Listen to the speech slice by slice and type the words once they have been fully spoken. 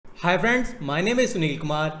Hi friends, my name is Sunil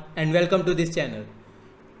Kumar and welcome to this channel.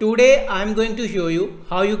 Today I am going to show you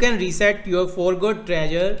how you can reset your forgot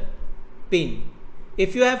Trezor PIN.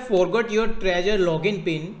 If you have forgot your Trezor login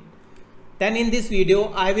PIN, then in this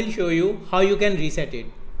video I will show you how you can reset it.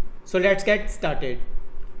 So let's get started.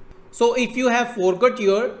 So if you have forgot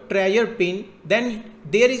your Trezor PIN, then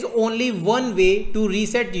there is only one way to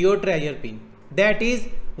reset your Trezor PIN. That is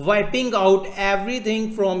wiping out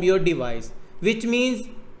everything from your device, which means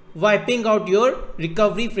wiping out your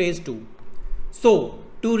recovery phrase too. So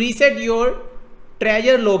to reset your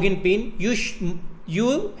Trezor login PIN,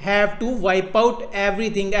 you have to wipe out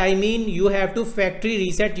everything. I mean, you have to factory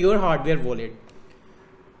reset your hardware wallet,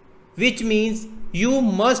 which means you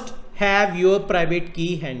must have your private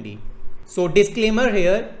key handy. So disclaimer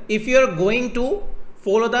here, if you are going to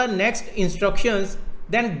follow the next instructions,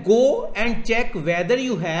 then go and check whether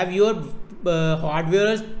you have your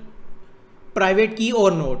hardware's private key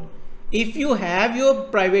or not. If you have your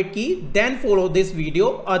private key, then follow this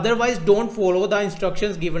video. Otherwise, don't follow the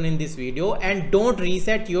instructions given in this video and don't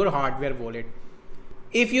reset your hardware wallet.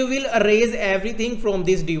 If you will erase everything from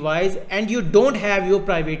this device and you don't have your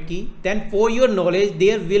private key, then for your knowledge,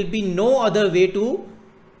 there will be no other way to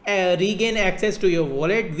regain access to your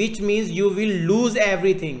wallet, which means you will lose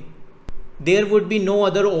everything. There would be no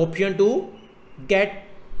other option to get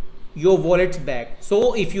your wallets back.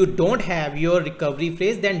 So if you don't have your recovery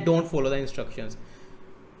phrase, then don't follow the instructions.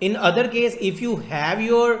 In other case, if you have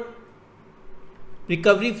your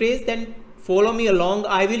recovery phrase, then follow me along.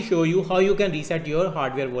 I will show you how you can reset your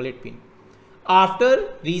hardware wallet PIN.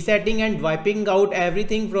 After resetting and wiping out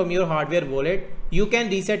everything from your hardware wallet, you can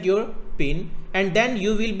reset your PIN and then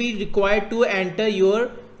you will be required to enter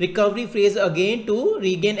your recovery phrase again to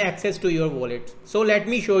regain access to your wallet. So let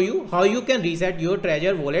me show you how you can reset your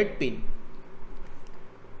Trezor wallet PIN.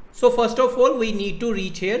 So first of all, we need to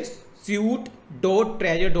reach here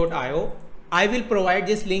suite.trezor.io. I will provide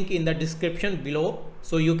this link in the description below,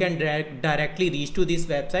 so you can directly reach to this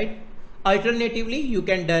website. Alternatively, you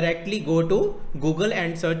can directly go to Google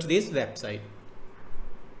and search this website.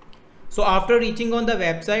 So after reaching on the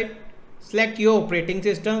website, select your operating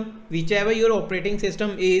system, whichever your operating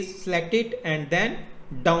system is, select it and then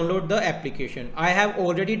download the application. I have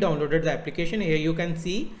already downloaded the application. Here you can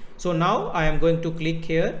see. So now I am going to click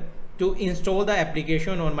here to install the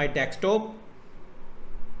application on my desktop.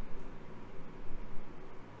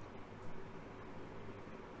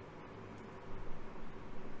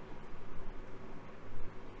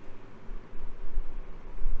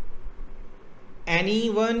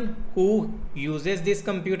 Anyone who uses this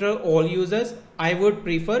computer, all users, I would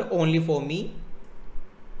prefer only for me,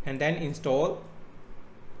 and then install.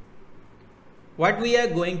 What we are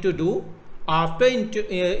going to do after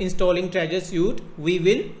installing Trezor Suite, we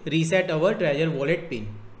will reset our Trezor wallet PIN.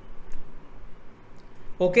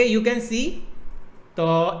 Okay, you can see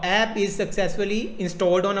the app is successfully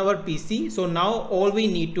installed on our PC. So now all we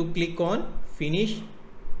need to click on finish.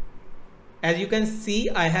 As you can see,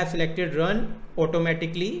 I have selected run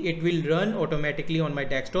automatically. It will run automatically on my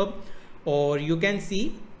desktop, or you can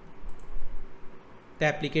see the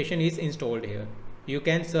application is installed here. You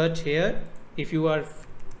can search here. If you are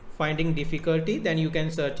finding difficulty, then you can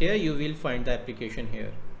search here. You will find the application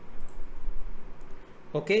here.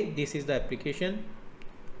 Okay, this is the application.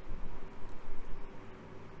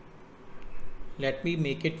 Let me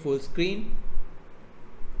make it full screen.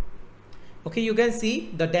 Okay, you can see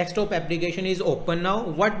the desktop application is open now.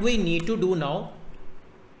 What we need to do now,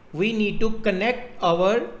 we need to connect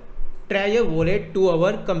our Trezor wallet to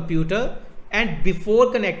our computer, and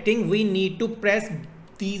before connecting we need to press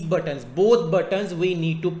these buttons. Both buttons we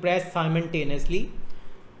need to press simultaneously.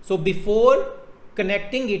 So before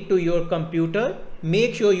connecting it to your computer,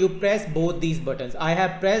 make sure you press both these buttons. I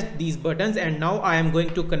have pressed these buttons and now I am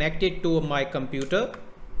going to connect it to my computer.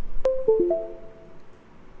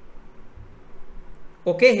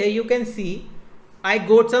 Okay, here you can see I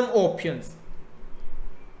got some options: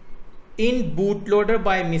 in bootloader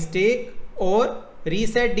by mistake, or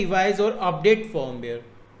reset device, or update firmware.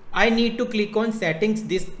 I need to click on settings,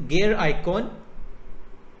 this gear icon.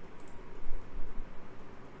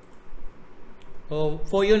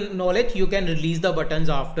 For your knowledge, you can release the buttons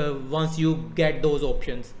after once you get those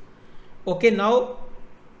options. Okay, now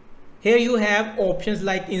here you have options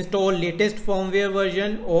like install latest firmware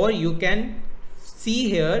version, or you can see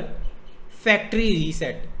here factory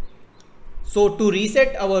reset. So to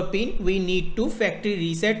reset our PIN, we need to factory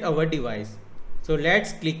reset our device. So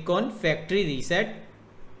let's click on factory reset.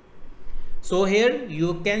 So here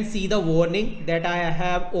you can see the warning that I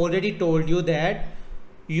have already told you that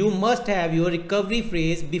you must have your recovery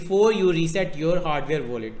phrase before you reset your hardware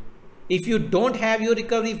wallet. If you don't have your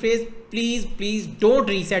recovery phrase, please don't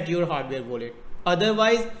reset your hardware wallet.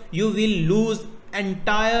 Otherwise, you will lose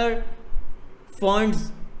entire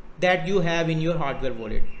funds that you have in your hardware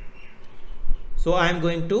wallet. So I am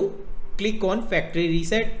going to click on factory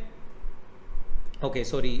reset. Okay,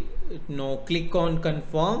 sorry, no, click on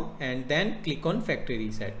confirm and then click on factory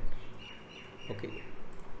reset. Okay,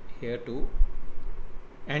 here too,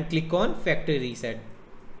 and click on factory reset.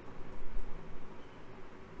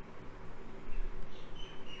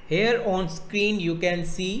 Here on screen you can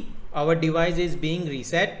see our device is being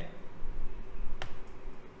reset.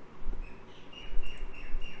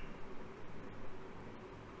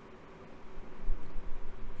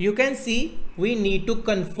 You can see we need to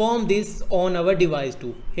confirm this on our device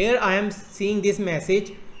too. Here I am seeing this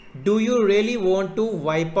message. Do you really want to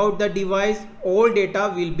wipe out the device? All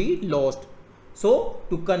data will be lost. So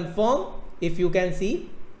to confirm, if you can see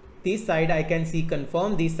this side, I can see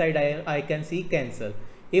confirm, this side I can see cancel.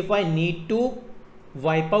 If I need to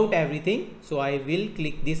wipe out everything, so I will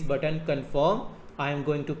click this button confirm. I am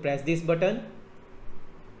going to press this button.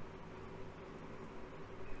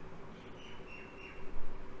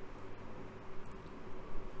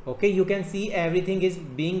 Okay, you can see everything is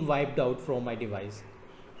being wiped out from my device.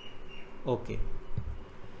 Okay,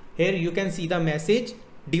 here you can see the message,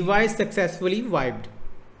 device successfully wiped.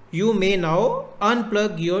 You may now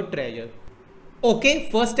unplug your Trezor. Okay,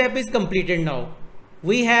 first step is completed now.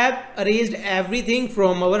 We have erased everything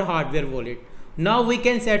from our hardware wallet. Now we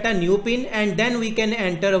can set a new pin and then we can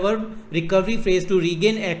enter our recovery phrase to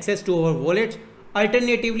regain access to our wallet.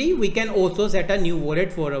 Alternatively, we can also set a new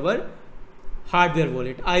wallet for our hardware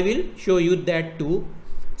wallet. I will show you that too.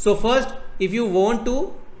 So first, if you want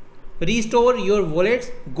to restore your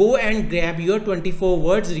wallets, go and grab your 24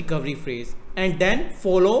 words recovery phrase and then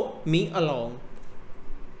follow me along.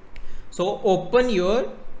 So open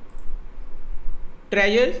your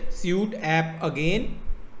Trezor Suite app again.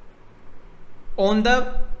 On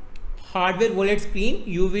the hardware wallet screen,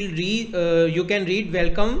 you can read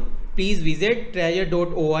welcome, please visit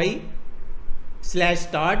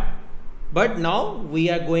trezor.oi/start. But now we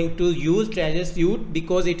are going to use Trezor Suite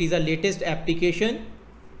because it is a latest application,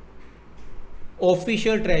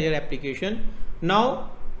 official Trezor application.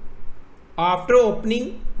 Now after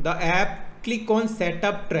opening the app, click on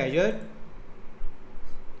setup Trezor.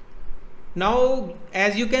 Now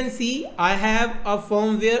as you can see, I have a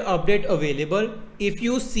firmware update available. If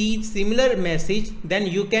you see similar message, then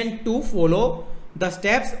you can too follow the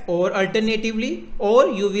steps, or alternatively, or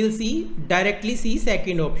you will directly see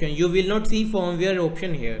second option. You will not see firmware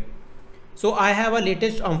option here. So I have a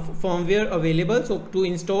latest firmware available. So to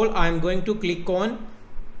install, I am going to click on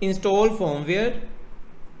install firmware.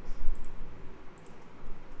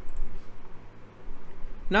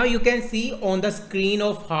 Now you can see on the screen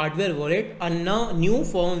of hardware wallet, a new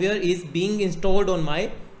firmware is being installed on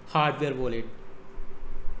my hardware wallet.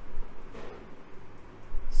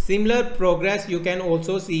 Similar progress you can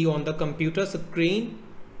also see on the computer screen.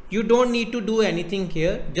 You don't need to do anything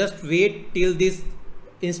here. Just wait till this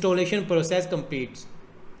installation process completes.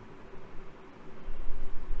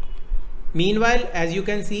 Meanwhile, as you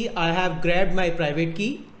can see, I have grabbed my private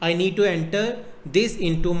key. I need to enter this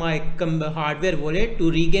into my hardware wallet to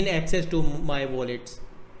regain access to my wallets.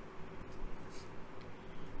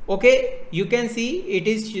 Okay, you can see it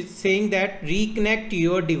is saying that reconnect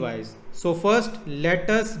your device. So first let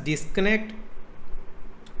us disconnect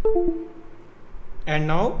and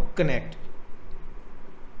now connect.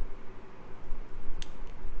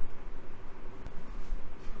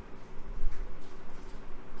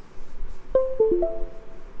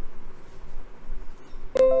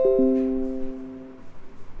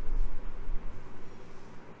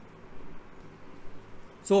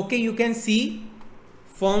 So okay, you can see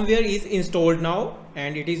firmware is installed now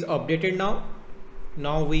and it is updated now.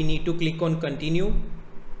 Now we need to click on continue.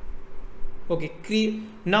 Okay,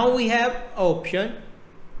 now we have an option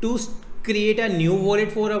to create a new wallet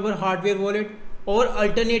for our hardware wallet, or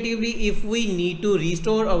alternatively, if we need to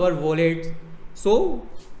restore our wallets, so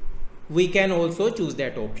we can also choose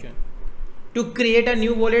that option. To create a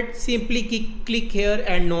new wallet, simply click here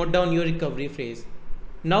and note down your recovery phrase.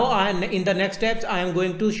 Now in the next steps, I am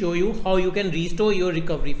going to show you how you can restore your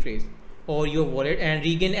recovery phrase or your wallet and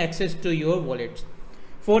regain access to your wallets.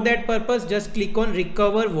 For that purpose, just click on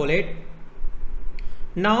recover wallet.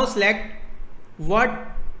 Now select what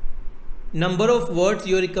number of words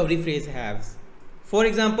your recovery phrase has. For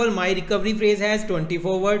example, my recovery phrase has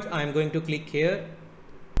 24 words. I am going to click here.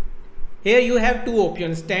 Here you have two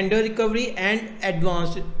options, standard recovery and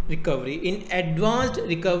advanced recovery. In advanced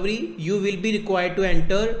recovery, you will be required to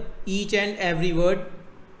enter each and every word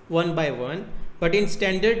one by one, but in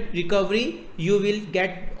standard recovery you will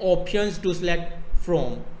get options to select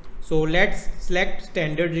from. So let's select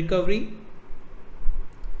standard recovery.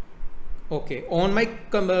 Okay, on my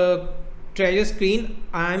Trezor screen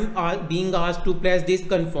I am being asked to press this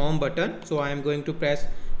confirm button, so I am going to press.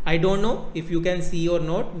 I don't know if you can see or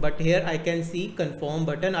not, but here I can see confirm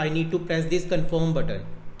button. I need to press this confirm button.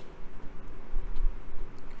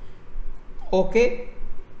 Okay,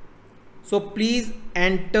 so please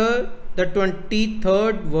enter the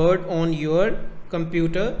 23rd word on your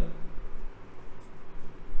computer.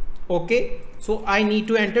 Okay, so I need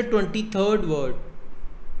to enter 23rd word.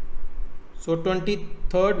 So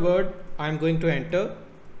 23rd word I am going to enter.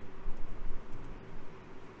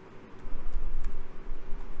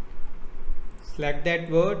 Select that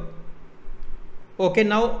word. Okay,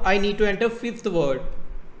 now I need to enter 5th word.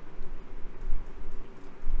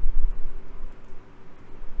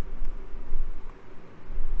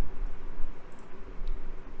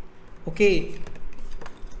 Okay,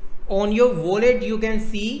 on your wallet you can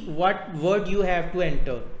see what word you have to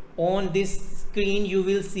enter. On this screen you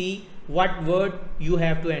will see what word you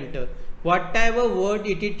have to enter. Whatever word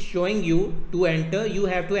it is showing you to enter, you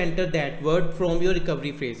have to enter that word from your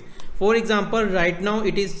recovery phrase. For example, right now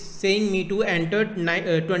it is saying me to enter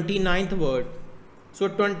 29th word. So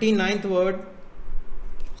 29th word.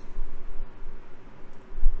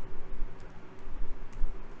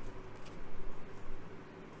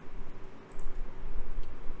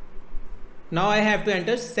 Now I have to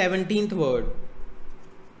enter 17th word.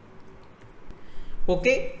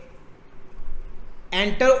 Okay,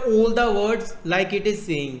 enter all the words like it is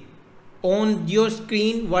saying on your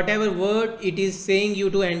screen. Whatever word it is saying you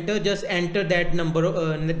to enter, just enter that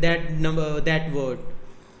that word.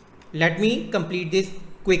 Let me complete this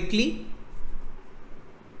quickly.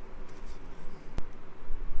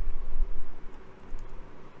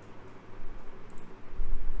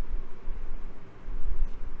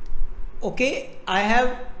 Okay, I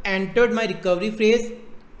have entered my recovery phrase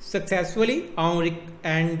successfully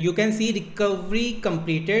and you can see recovery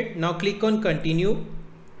completed. Now click on continue.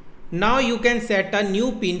 Now you can set a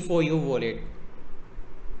new pin for your wallet.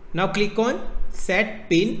 Now click on set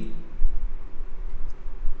pin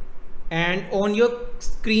and on your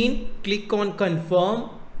screen click on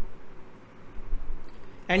confirm,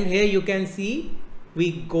 and here you can see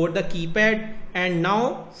we got the keypad. And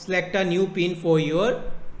now select a new pin for your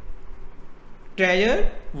Trezor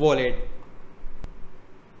wallet.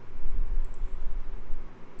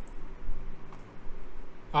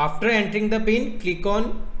 After entering the pin, click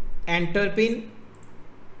on enter pin.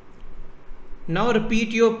 Now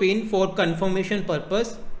repeat your pin for confirmation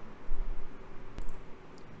purpose.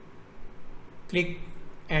 Click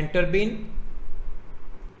enter pin.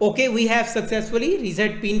 Okay, we have successfully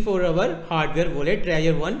reset pin for our hardware wallet,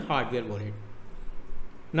 Trezor 1 hardware wallet.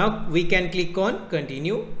 Now we can click on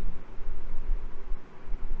continue.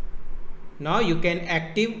 Now you can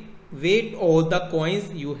activate all the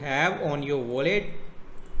coins you have on your wallet.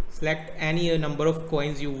 Select any number of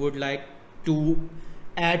coins you would like to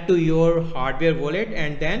add to your hardware wallet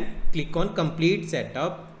and then click on complete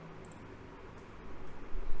setup.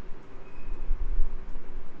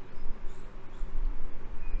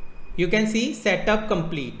 You can see setup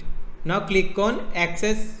complete. Now click on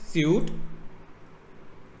access suite.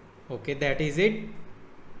 Okay, that is it.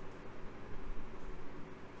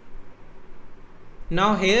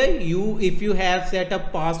 Now here if you have set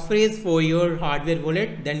up passphrase for your hardware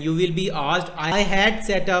wallet, then you will be asked. I had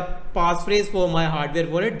set up passphrase for my hardware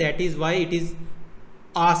wallet, that is why it is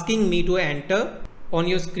asking me to enter. On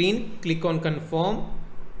your screen click on confirm.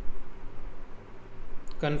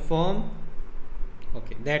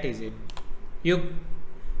 Okay, that is it.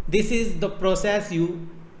 This is the process you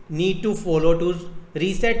need to follow to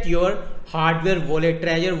reset your hardware wallet,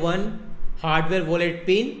 Trezor 1 hardware wallet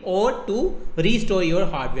pin, or to restore your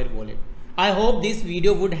hardware wallet. I hope this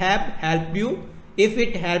video would have helped you. If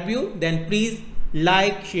it helped you, then please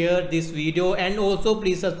like, share this video, and also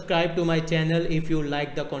please subscribe to my channel if you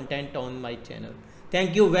like the content on my channel.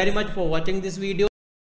 Thank you very much for watching this video.